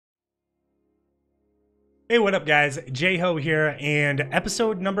Hey, what up guys? J-Ho here, and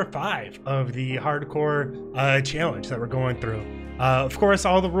episode number 5 of the hardcore challenge that we're going through. Of course,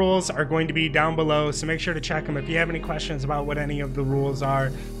 all the rules are going to be down below, so make sure to check them if you have any questions about what any of the rules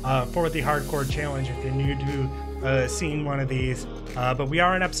are for the hardcore challenge, if you're new to seeing one of these. But we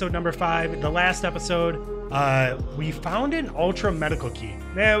are on episode number 5. The last episode, we found an ultra medical key.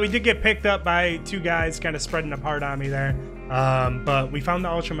 Yeah, we did get picked up by two guys kind of spreading apart on me there. But we found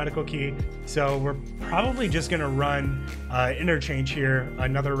the ultra medical key, so we're probably just gonna run interchange here,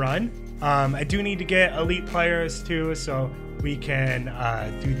 another run. I do need to get elite players too, so we can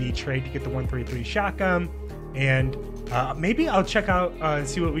do the trade to get the 133 shotgun, and maybe I'll check out and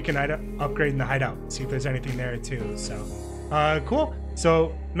see what we can upgrade in the hideout, see if there's anything there too. So cool.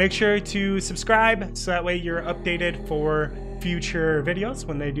 So make sure to subscribe so that way you're updated for future videos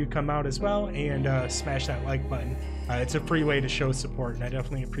when they do come out as well, and smash that like button. It's a free way to show support, and I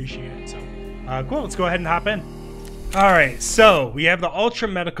definitely appreciate it. So cool, let's go ahead and hop in. All right, so we have the ultra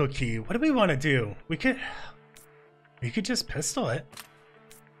medical key. What do we want to do? We could just pistol it.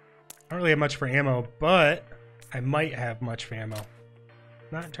 I don't really have much for ammo, but I might have much for ammo.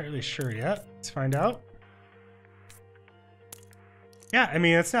 Not entirely sure yet. Let's find out. Yeah, I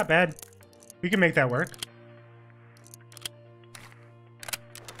mean, it's not bad. We can make that work.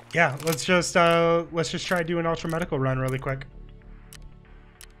 Yeah, let's just try doing ultra medical run really quick.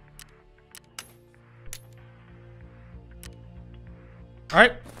 All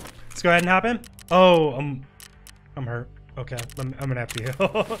right, let's go ahead and hop in. Oh, I'm hurt. Okay, I'm gonna have to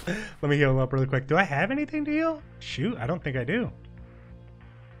heal. Let me heal up really quick. Do I have anything to heal? Shoot, I don't think I do.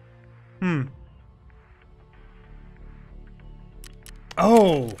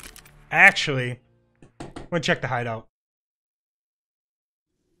 Oh, actually, I'm gonna check the hideout.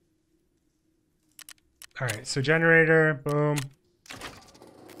 All right, so generator, boom.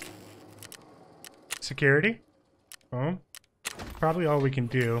 Security, boom. Probably all we can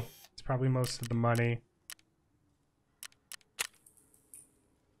do. It's probably most of the money.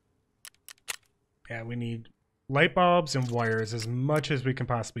 Yeah, we need light bulbs and wires as much as we can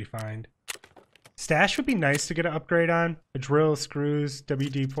possibly find. Stash would be nice to get an upgrade on. A drill, screws,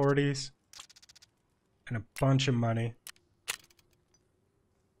 WD-40s, and a bunch of money.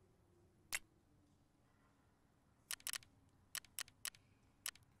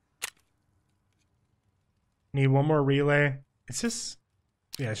 Need one more relay. It's just,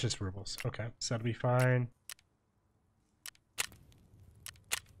 yeah, it's just rubles. Okay, so that'll be fine.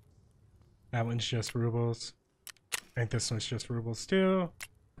 That one's just rubles. I think this one's just rubles too.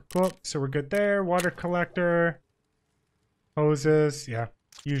 Cool, so we're good there. Water collector, hoses, yeah,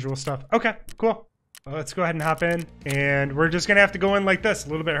 usual stuff. Okay, cool. Well, let's go ahead and hop in, and we're just gonna have to go in like this, a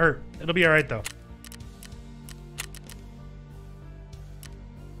little bit hurt. It'll be all right though.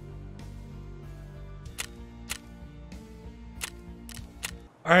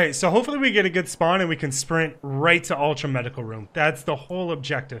 All right, so hopefully we get a good spawn and we can sprint right to ultra medical room. That's the whole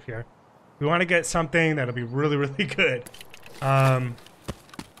objective here. We want to get something that'll be really, really good. Not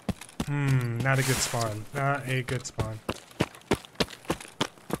a good spawn. Not a good spawn.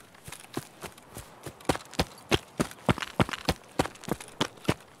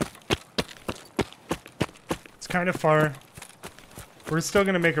 It's kind of far. We're still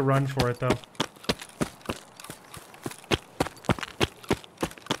gonna make a run for it though.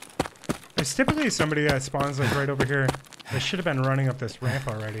 There's typically somebody that spawns like right over here. They should have been running up this ramp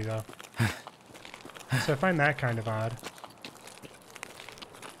already though. So I find that kind of odd.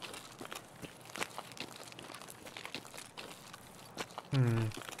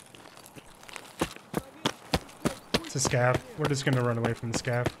 It's a scav. We're just gonna run away from the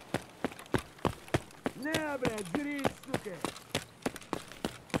scav.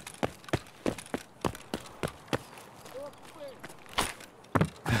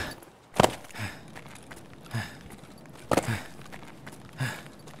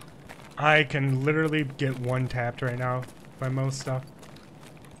 I can literally get one tapped right now by most stuff.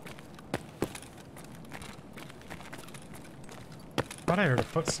 Thought I heard a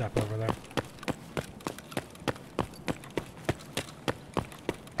footstep over there.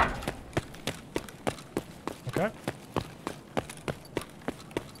 Okay.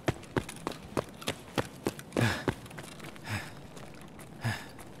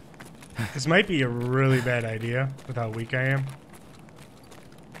 This might be a really bad idea with how weak I am.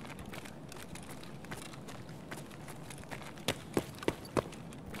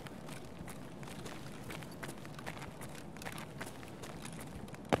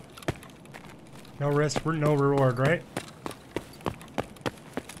 No risk, no reward, right?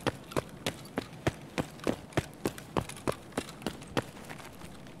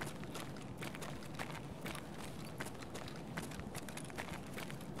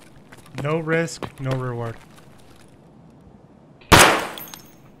 No risk, no reward.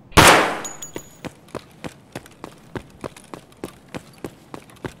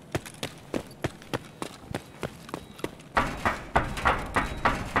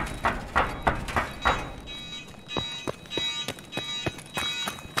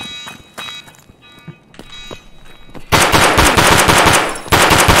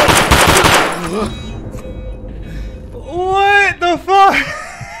 What the fuck?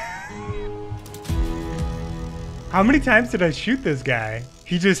 How many times did I shoot this guy?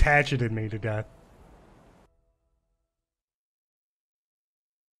 He just hatcheted me to death.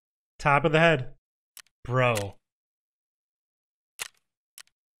 Top of the head. Bro.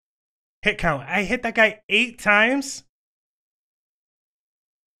 Hit count. I hit that guy 8 times.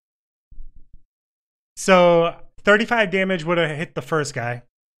 So 35 damage would have hit the first guy.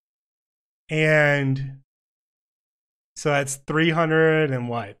 And so that's 300 and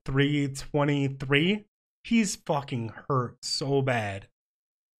what? 323? He's fucking hurt so bad.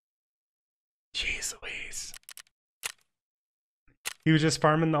 Jeez Louise. He was just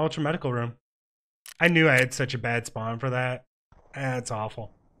farming the ultra medical room. I knew I had such a bad spawn for that. That's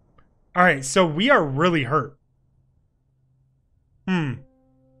awful. Alright, so we are really hurt.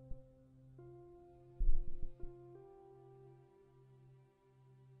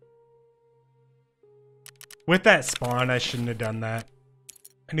 With that spawn, I shouldn't have done that.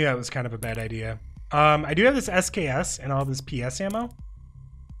 I knew that was kind of a bad idea. I do have this SKS and all this PS ammo.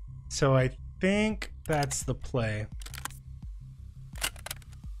 So I think that's the play.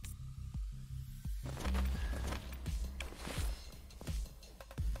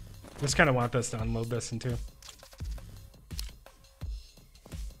 Just kind of want us to unload this into.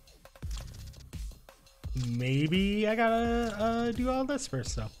 Maybe I gotta do all this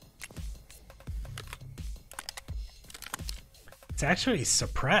first though. It's actually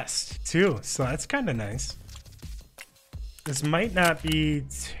suppressed too, so that's kind of nice. This might not be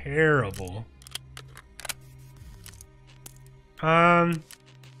terrible. I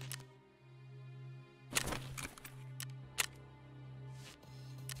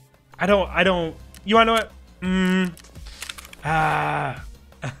don't, you wanna know what?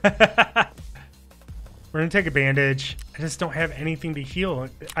 We're gonna take a bandage. I just don't have anything to heal.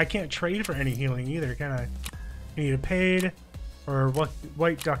 I can't trade for any healing either, can I? I need a paid or what?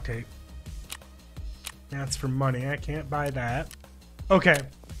 White duct tape. That's for money. I can't buy that. Okay.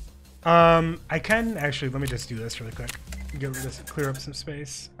 I can actually, let me just do this really quick. Get rid of this, clear up some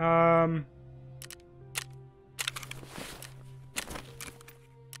space.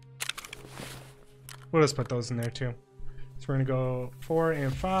 We'll just put those in there too. So we're gonna go 4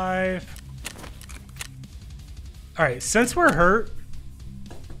 and 5. All right, since we're hurt,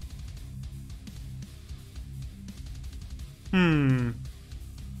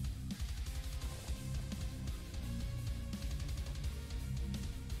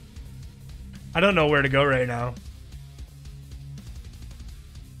 I don't know where to go right now.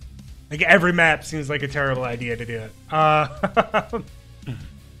 Like every map seems like a terrible idea to do it.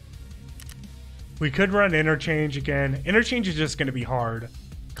 We could run interchange again. Interchange is just going to be hard.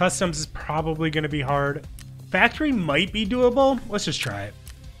 Customs is probably going to be hard. Factory might be doable. Let's just try it.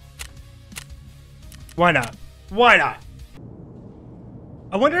 Why not? Why not?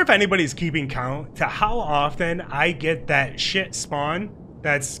 I wonder if anybody's keeping count to how often I get that shit spawn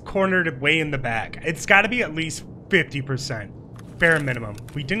that's cornered way in the back. It's got to be at least 50%. Bare minimum.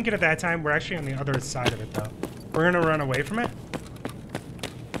 We didn't get it that time. We're actually on the other side of it, though. We're going to run away from it.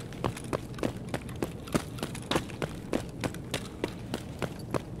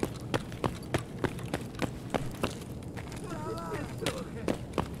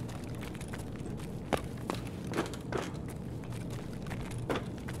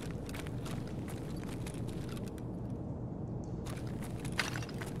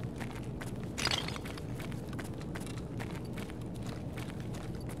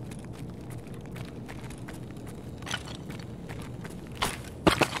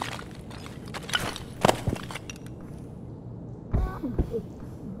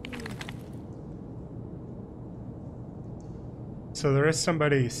 So there is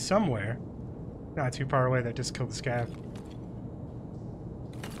somebody somewhere, not too far away, that just killed the scav.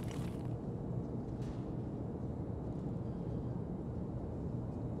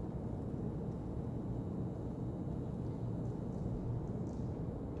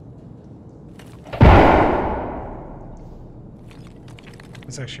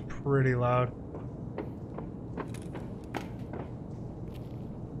 It's actually pretty loud.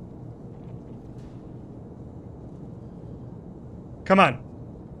 Come on.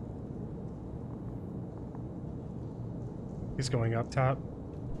 He's going up top.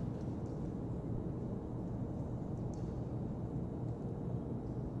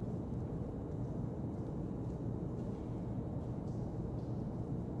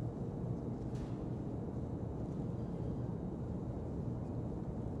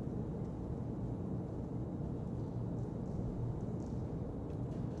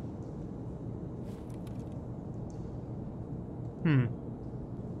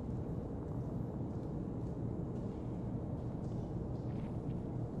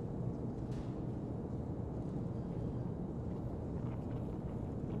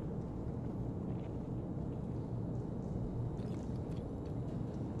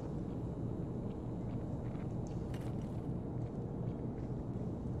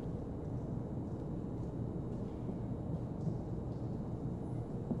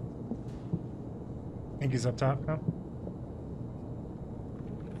 think he's up top now.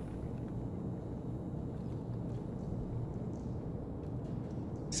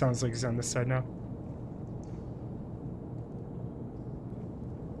 Sounds like he's on this side now.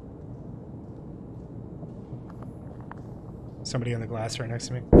 Somebody on the glass right next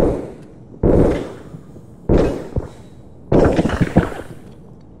to me.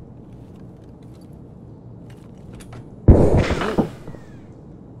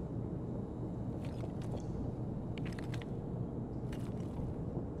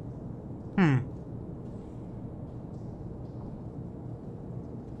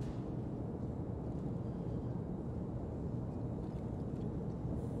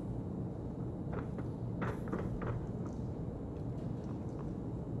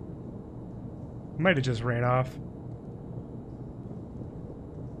 Might have just ran off.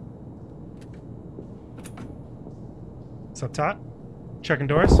 It's up top. Checking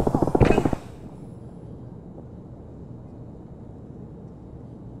doors.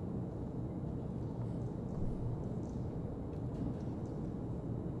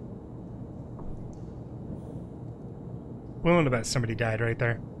 Willing to bet somebody died right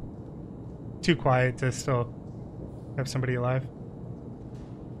there. Too quiet to still have somebody alive.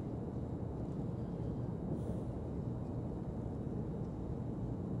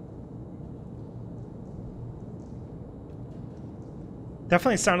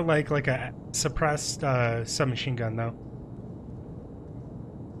 Definitely sounded like a suppressed submachine gun, though.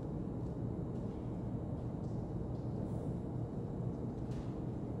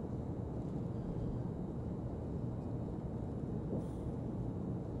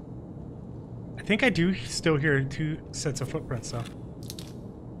 I think I do still hear 2 sets of footprints, though.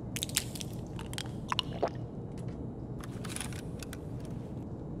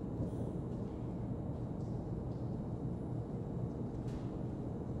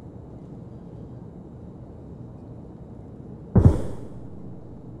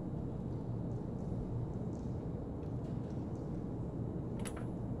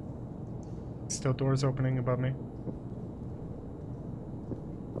 Still doors opening above me.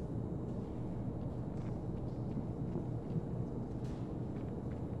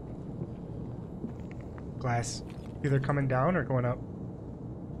 Glass. Either coming down or going up.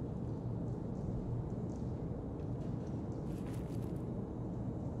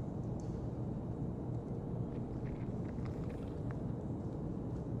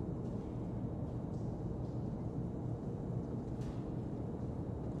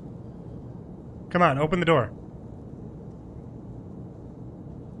 Come on, open the door.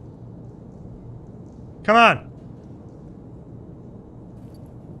 Come on.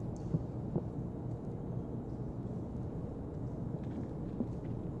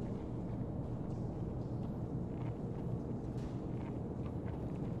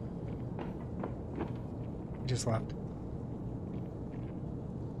 He just left.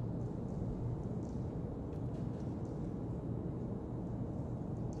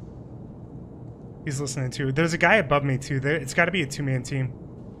 He's listening too. There's a guy above me too. It's got to be a 2-man team.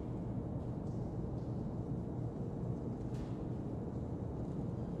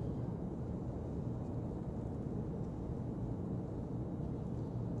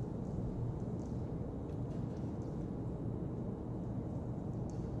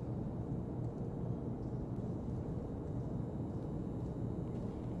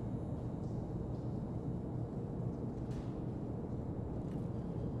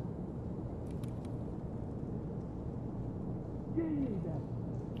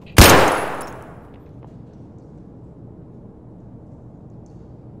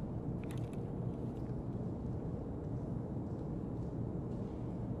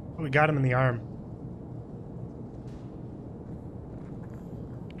 We got him in the arm.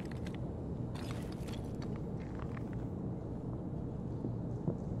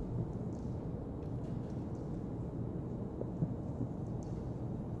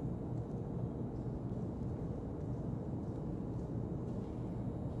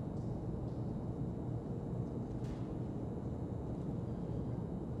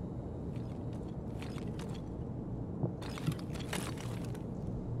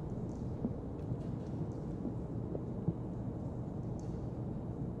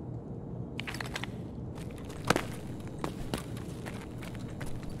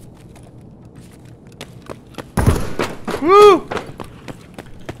 Woo!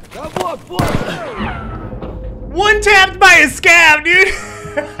 One tapped by a scab, dude.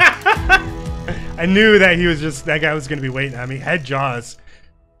 I knew that that guy was gonna be waiting on me. Head jaws,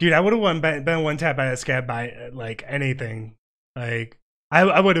 dude. I would have been one tapped by a scab by like anything. Like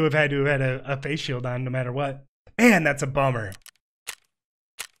I would have had to have had a face shield on no matter what. Man, that's a bummer.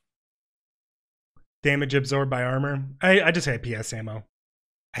 Damage absorbed by armor. I just had PS ammo.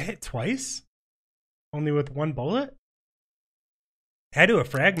 I hit twice? Only with one bullet? I had to have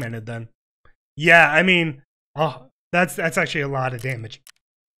fragmented then. Yeah, I mean, oh, that's actually a lot of damage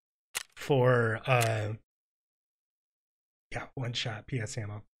for yeah, one shot PS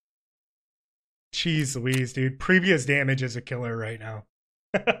ammo. Jeez Louise, dude. Previous damage is a killer right now.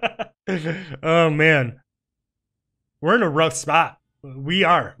 Oh man. We're in a rough spot. We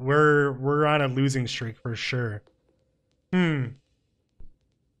are. We're on a losing streak for sure. We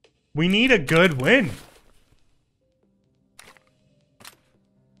need a good win.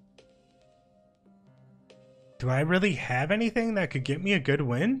 Do I really have anything that could get me a good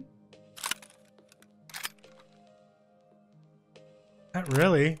win? Not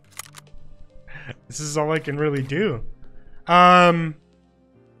really. This is all I can really do.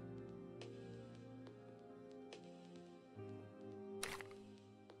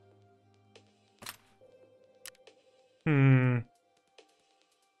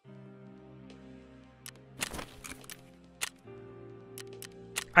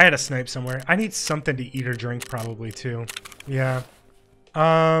 I had a snipe somewhere. I need something to eat or drink probably too. Yeah. Do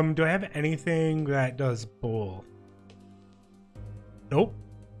I have anything that does both? Nope.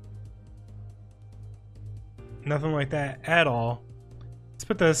 Nothing like that at all. Let's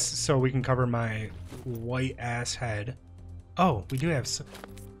put this so we can cover my white ass head. Oh, we do have some.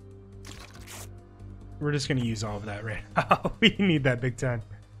 We're just gonna use all of that right now. We need that big time.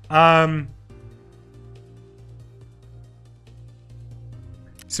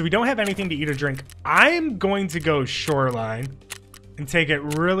 So we don't have anything to eat or drink. I'm going to go shoreline and take it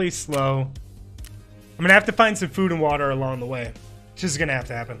really slow. I'm gonna have to find some food and water along the way. It's just gonna have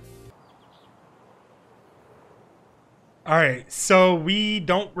to happen. All right, so we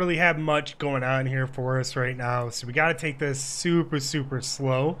don't really have much going on here for us right now. So we gotta take this super, super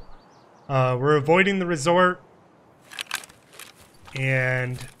slow. We're avoiding the resort.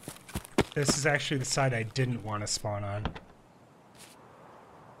 And this is actually the side I didn't want to spawn on.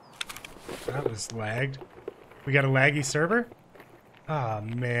 That was lagged. We got a laggy server? Oh,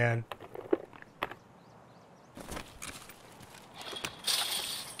 man.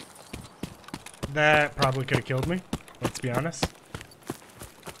 That probably could have killed me, let's be honest.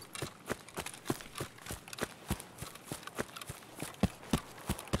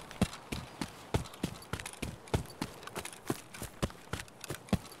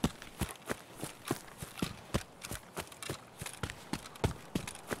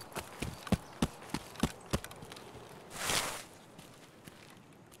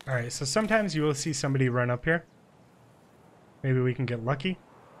 Alright, so sometimes you will see somebody run up here. Maybe we can get lucky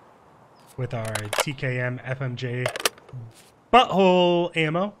with our TKM FMJ butthole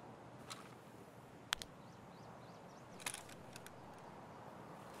ammo.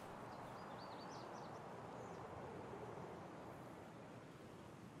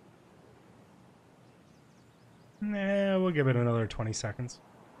 Nah, we'll give it another 20 seconds.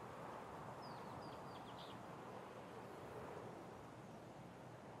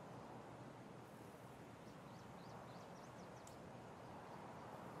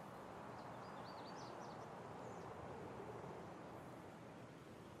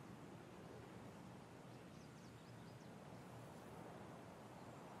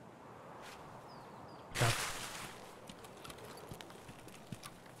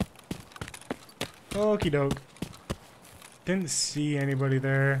 Okie doke. Didn't see anybody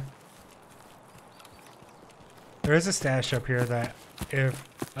there. There is a stash up here that if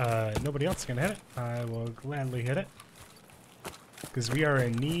nobody else can hit it, I will gladly hit it. Because we are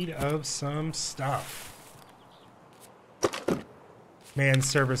in need of some stuff. Man,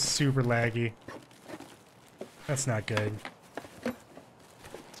 server's super laggy. That's not good.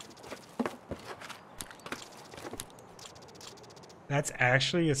 That's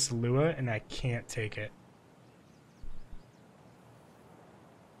actually a Salua, and I can't take it.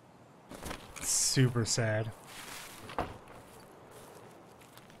 It's super sad.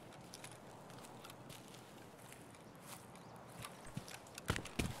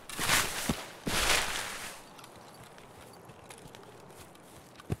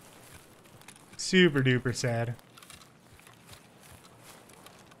 Super duper sad.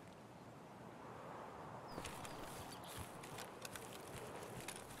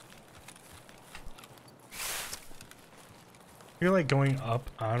 I feel like going up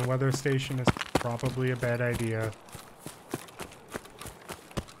on Weather Station is probably a bad idea.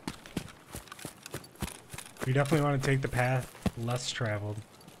 We definitely want to take the path less traveled.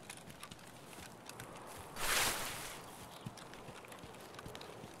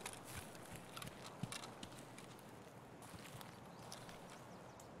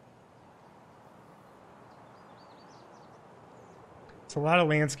 It's a lot of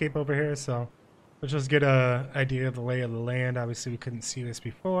landscape over here, so let's just get a idea of the lay of the land. Obviously, we couldn't see this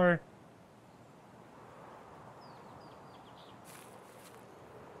before.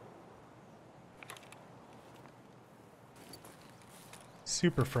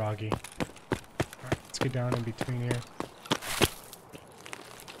 Super froggy. All right, let's get down in between here.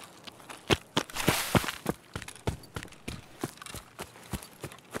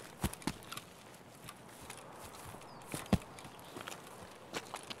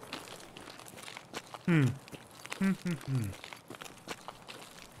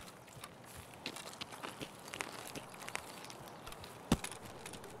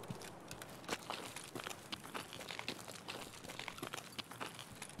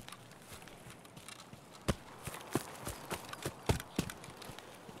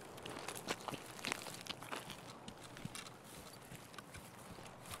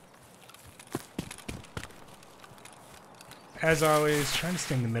 As always, trying to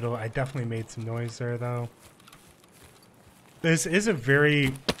stay in the middle. I definitely made some noise there, though. This is a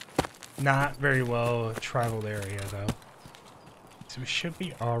very, not very well traveled area, though. So we should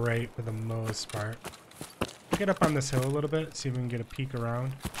be alright for the most part. Get up on this hill a little bit, see if we can get a peek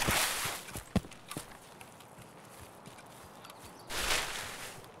around.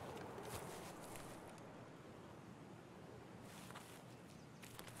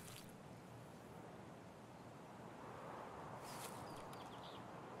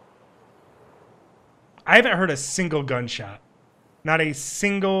 I haven't heard a single gunshot. Not a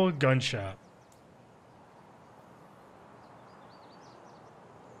single gunshot.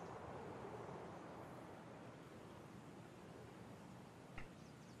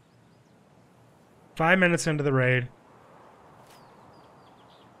 Five minutes into the raid.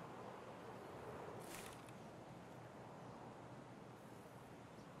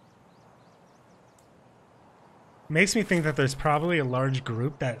 Makes me think that there's probably a large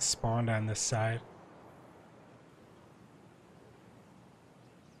group that spawned on this side.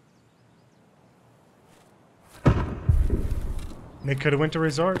 They could have went to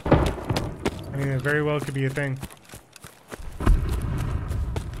resort. I mean, it very well could be a thing.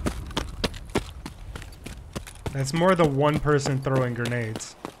 That's more the one person throwing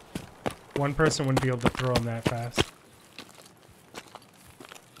grenades. One person wouldn't be able to throw them that fast.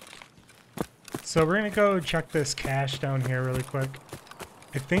 So we're gonna go check this cache down here really quick.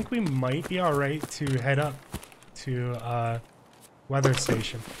 I think we might be alright to head up to weather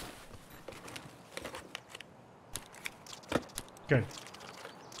station. Good.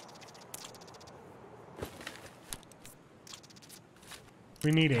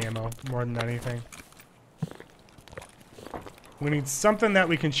 We need ammo more than anything. We need something that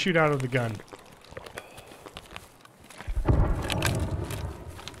we can shoot out of the gun.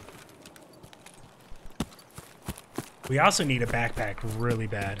 We also need a backpack really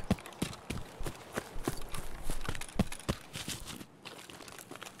bad.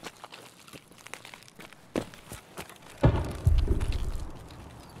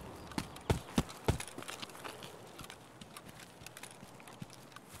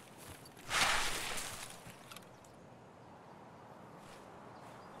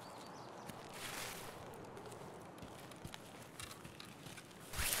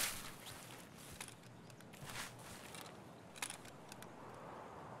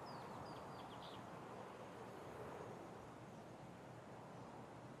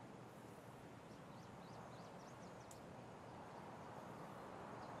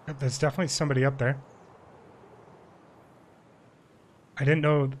 There's definitely somebody up there. I didn't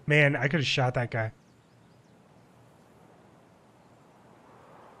know, man, I could have shot that guy.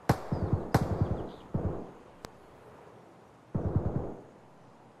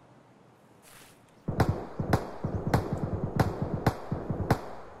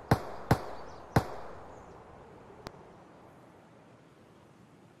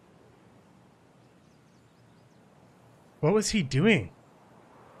 What was he doing?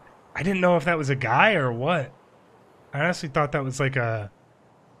 I didn't know if that was a guy or what. I honestly thought that was like a...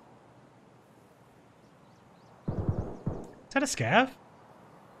 Is that a scav?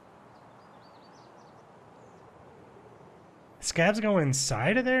 Scav's going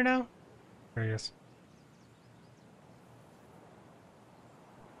inside of there now? There he is.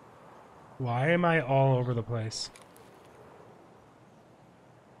 Why am I all over the place?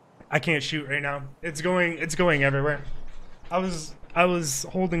 I can't shoot right now. It's going everywhere. I was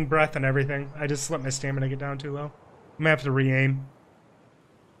holding breath and everything. I just let my stamina get down too low. I'm gonna have to re-aim.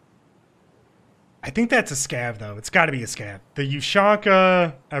 I think that's a scav though. It's gotta be a scav. The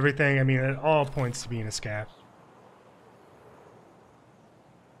Ushanka, everything, I mean, it all points to being a scav.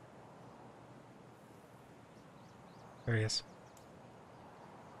 There he is.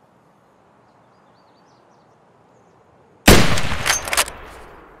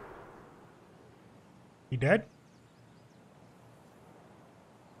 He dead?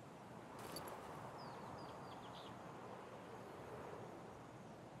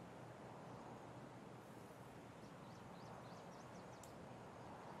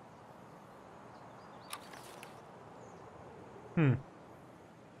 Hmm.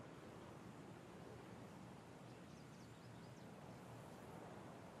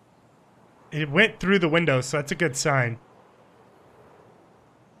 It went through the window, so that's a good sign.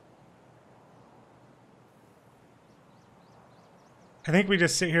 I think we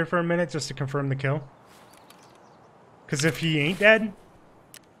just sit here for a minute just to confirm the kill. Because if he ain't dead,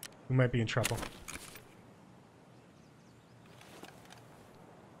 we might be in trouble.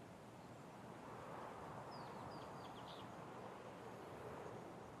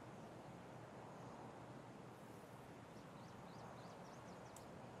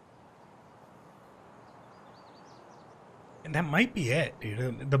 And that might be it,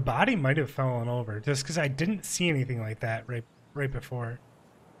 dude. The body might have fallen over just because I didn't see anything like that right before.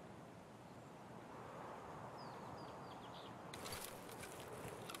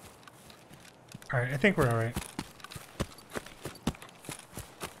 All right, I think we're all right.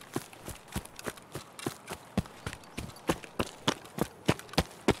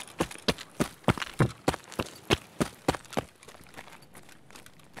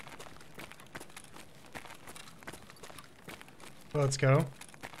 Let's go.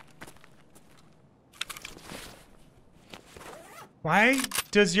 Why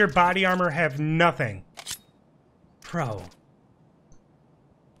does your body armor have nothing? Bro.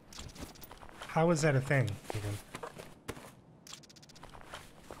 How is that a thing, even?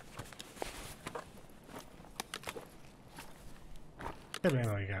 What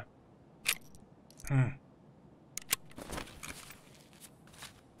ammo you got?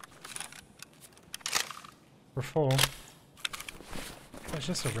 We're full. It's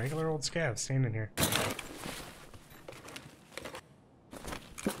just a regular old scav standing here.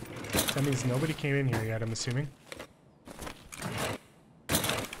 That means nobody came in here yet, I'm assuming.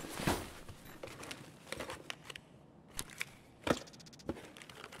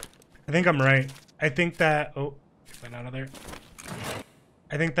 I think I'm right. I think that... Oh, get that out of there.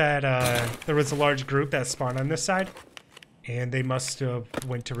 I think that there was a large group that spawned on this side, and they must have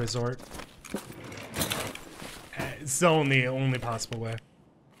went to resort. It's the only possible way.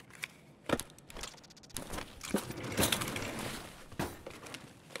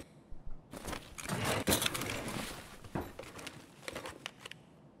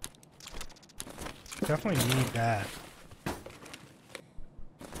 Definitely need that.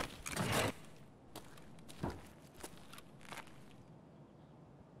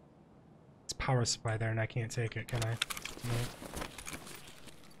 It's power supply there and I can't take it, can I? No.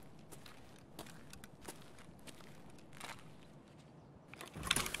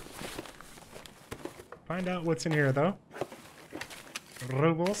 Find out what's in here though.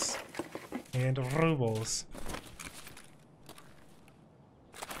 Rubles and rubles.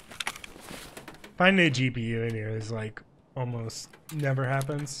 Finding a GPU in here is like almost never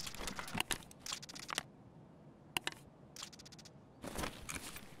happens.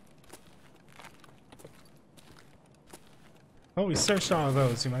 Oh, we searched all of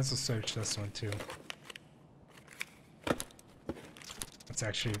those. We might as well search this one too. That's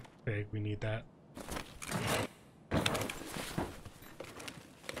actually big. We need that.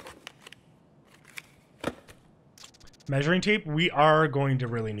 Measuring tape, we are going to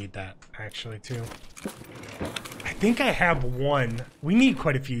really need that, actually, too. I think I have one. We need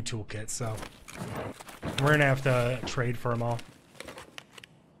quite a few toolkits, so we're going to have to trade for them all.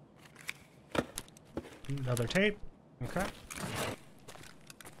 Another tape. Okay.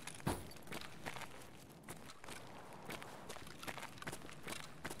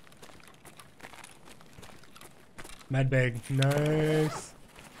 Med bag. Nice.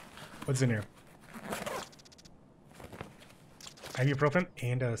 What's in here? Ibuprofen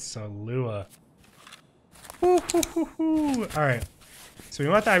and a Salua. Alright. So we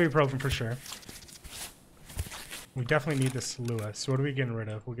want the ibuprofen for sure. We definitely need the Salua. So what are we getting rid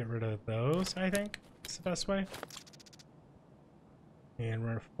of? We'll get rid of those, I think. That's the best way. And we're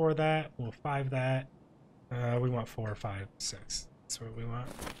going to 4 that. We'll 5 that. We want 4, 5, 6. That's what we want.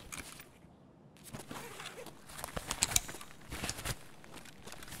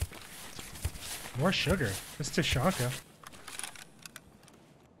 More sugar. This Tashanka.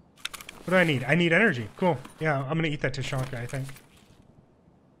 What do I need? I need energy. Cool. Yeah, I'm gonna eat that Tashanka, I think.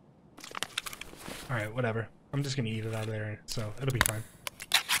 Alright, whatever. I'm just gonna eat it out of there, so it'll be fine.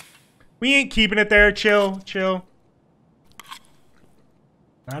 We ain't keeping it there. Chill, chill.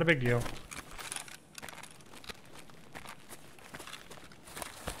 Not a big deal.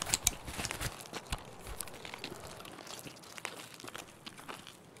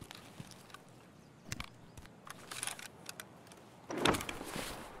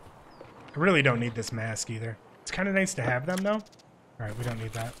 I really don't need this mask either. It's kind of nice to have them, though. All right, we don't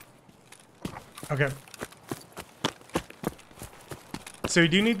need that. Okay. So you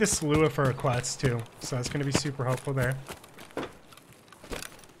do need the Slua for a quest, too. So that's going to be super helpful there.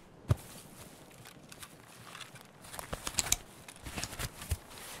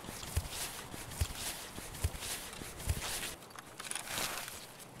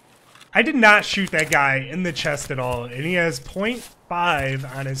 I did not shoot that guy in the chest at all, and he has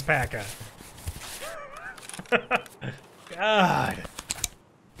 0.5 on his P.A.C.A. God.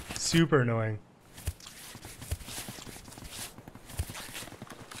 Super annoying.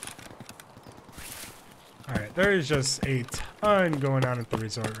 Alright, there is just a ton going on at the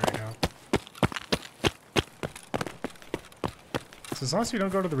resort right now. So as long as we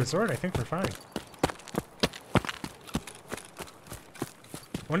don't go to the resort, I think we're fine.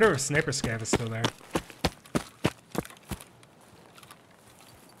 Wonder if Sniper Scav is still there.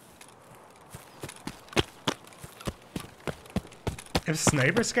 If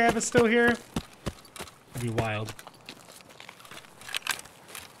Sniper Scav is still here, it'd be wild.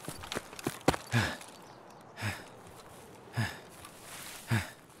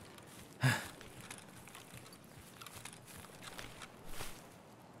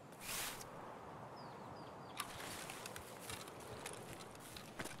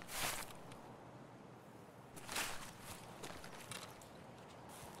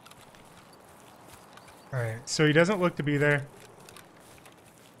 Alright, so he doesn't look to be there.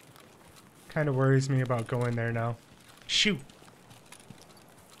 Kind of worries me about going there now. Shoot!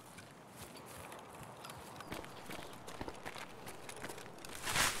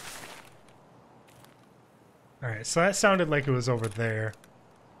 Alright, so that sounded like it was over there.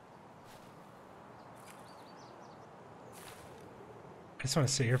 I just want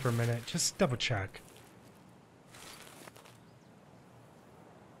to sit here for a minute. Just double check.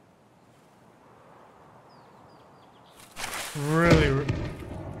 Really,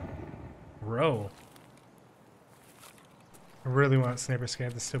 bro. I really want Sniper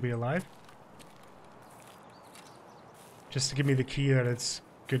Scav to still be alive. Just to give me the key that it's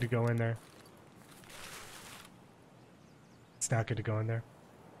good to go in there. It's not good to go in there.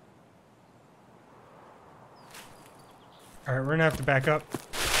 Alright, we're gonna have to back up.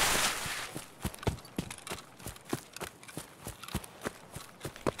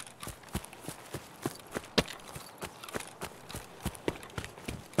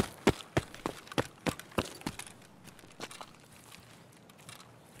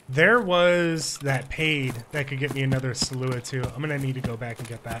 There was that paid that could get me another Salua too. I'm gonna need to go back and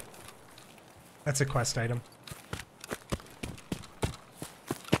get that. That's a quest item.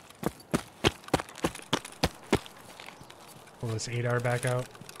 Pull this 8R back out.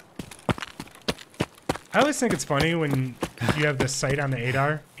 I always think it's funny when you have the sight on the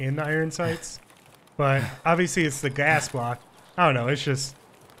 8R and the iron sights, but obviously it's the gas block. I don't know. It's just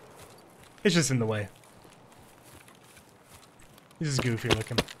in the way. This is goofy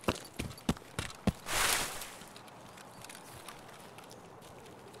looking.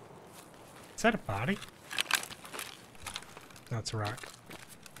 Is that a body? No, it's a rock.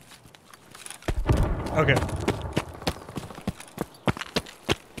 Okay.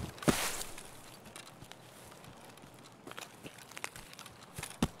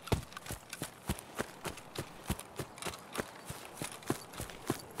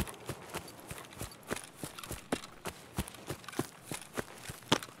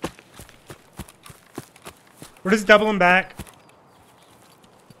 We're just doubling back.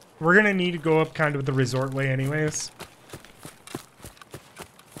 We're gonna need to go up kind of the resort way anyways.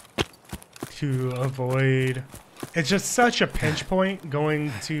 To avoid... It's just such a pinch point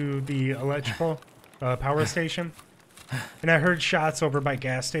going to the electrical power station. And I heard shots over by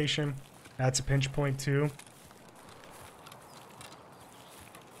gas station. That's a pinch point too.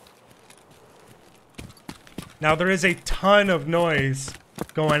 Now there is a ton of noise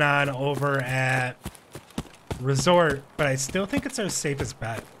going on over at resort, but I still think it's our safest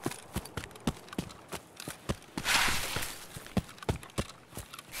bet.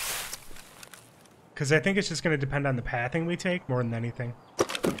 Because I think it's just going to depend on the pathing we take more than anything.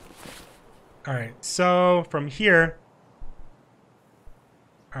 Alright, so from here...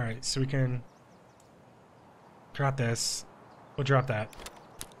 Alright, so we can drop this. We'll drop that.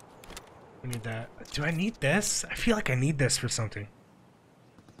 We need that. Do I need this? I feel like I need this for something.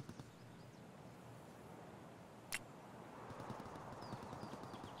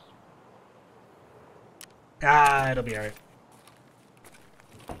 Ah, it'll be alright.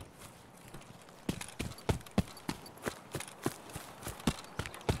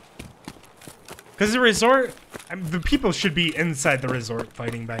 Because the resort, I mean, the people should be inside the resort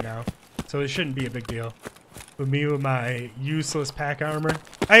fighting by now. so it shouldn't be a big deal. With me with my useless pack armor,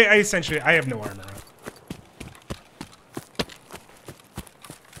 I essentially I have no armor on.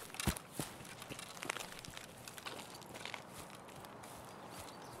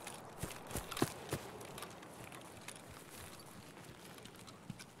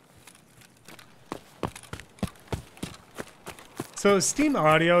 So Steam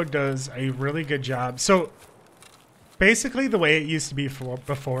Audio does a really good job. So basically the way it used to be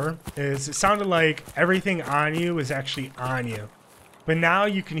before is it sounded like everything on you is actually on you. But now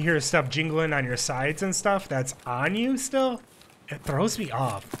you can hear stuff jingling on your sides and stuff that's on you still. It throws me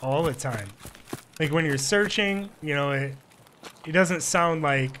off all the time. Like when you're searching, you know, it doesn't sound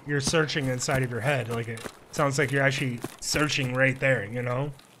like you're searching inside of your head. Like it sounds like you're actually searching right there, you know?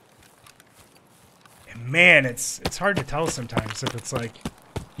 And man, it's hard to tell sometimes if it's like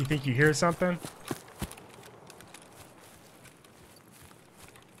you think you hear something.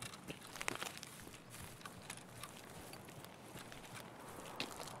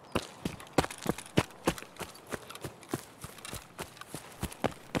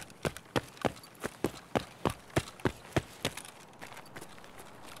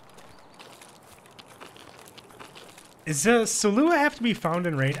 Does Salua have to be found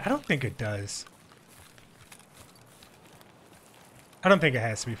in raid? I don't think it does. I don't think it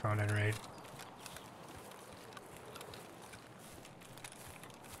has to be found in raid.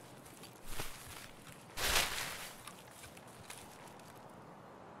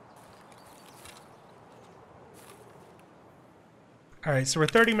 All right, so we're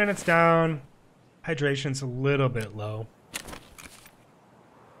 30 minutes down. Hydration's a little bit low.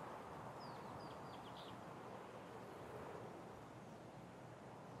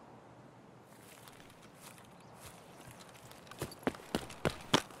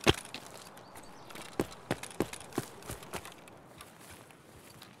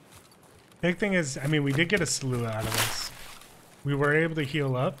 Big thing is, I mean, we did get a slew out of this. We were able to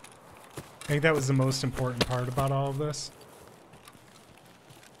heal up. I think that was the most important part about all of this.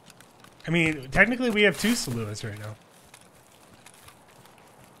 I mean, technically we have 2 Saluas right now.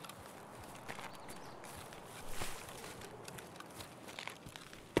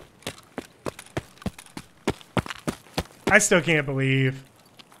 I still can't believe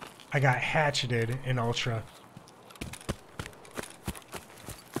I got hatcheted in Ultra.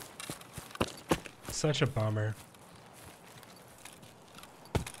 Such a bummer.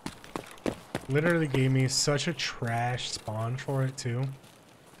 Literally gave me such a trash spawn for it too.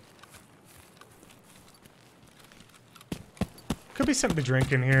 Could be something to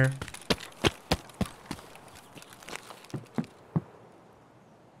drink in here.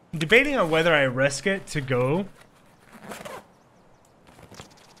 I'm debating on whether I risk it to go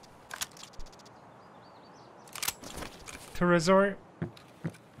to resort.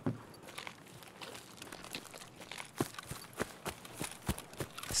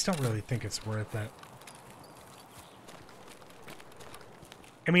 I don't really think it's worth it.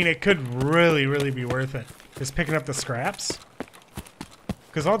 I mean, it could really be worth it. Just picking up the scraps.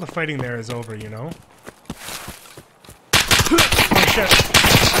 Because all the fighting there is over, you know? Oh, shit.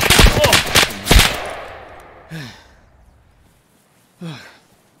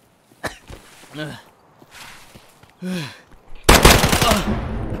 Oh.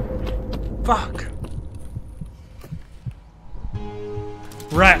 Fuck.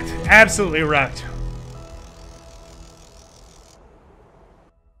 Wrecked. Absolutely wrecked.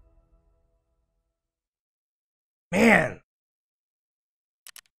 Man.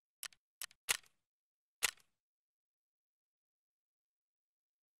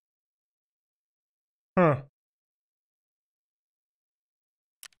 Huh.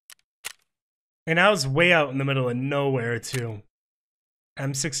 And I was way out in the middle of nowhere, too.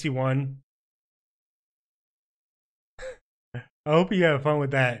 M61. I hope you have fun with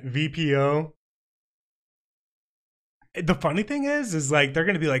that. VPO. The funny thing is like, they're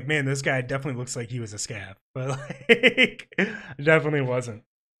going to be like, man, this guy definitely looks like he was a scav. But, like, definitely wasn't.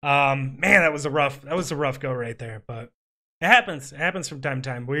 Man, that was a rough go right there. But it happens. It happens from time to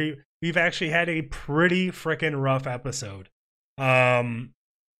time. We've actually had a pretty freaking rough episode. We're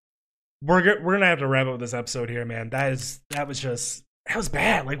gonna have to wrap up this episode here, man. That was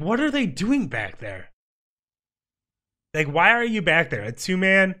bad. Like, what are they doing back there? Like, why are you back there? A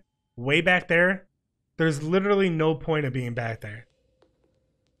 2-man way back there? There's literally no point of being back there.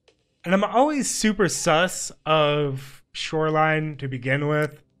 And I'm always super sus of Shoreline to begin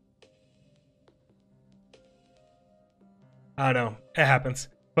with. I don't know. It happens.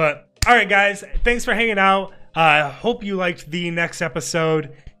 But, alright guys, thanks for hanging out. Hope you liked the next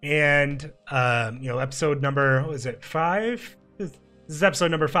episode. And, you know, episode number, what is it, 5? Is This is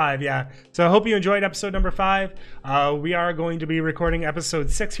episode number 5, yeah. So I hope you enjoyed episode number 5. We are going to be recording episode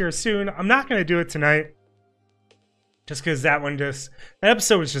 6 here soon. I'm not going to do it tonight, just because that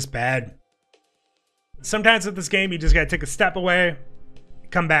episode was just bad. Sometimes with this game, you just got to take a step away,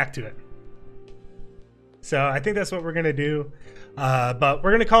 come back to it. So I think that's what we're going to do. But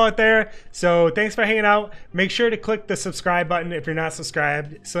we're going to call it there. So thanks for hanging out. Make sure to click the subscribe button if you're not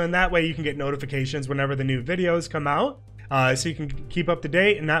subscribed. So in that way, you can get notifications whenever the new videos come out. So you can keep up to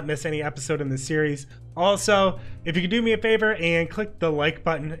date and not miss any episode in the series. Also, if you could do me a favor and click the like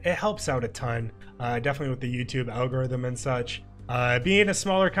button, it helps out a ton. Definitely with the YouTube algorithm and such. Being a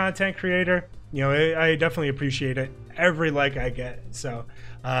smaller content creator, you know, I definitely appreciate it. Every like I get. So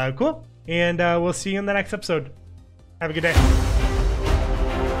cool. And we'll see you in the next episode. Have a good day.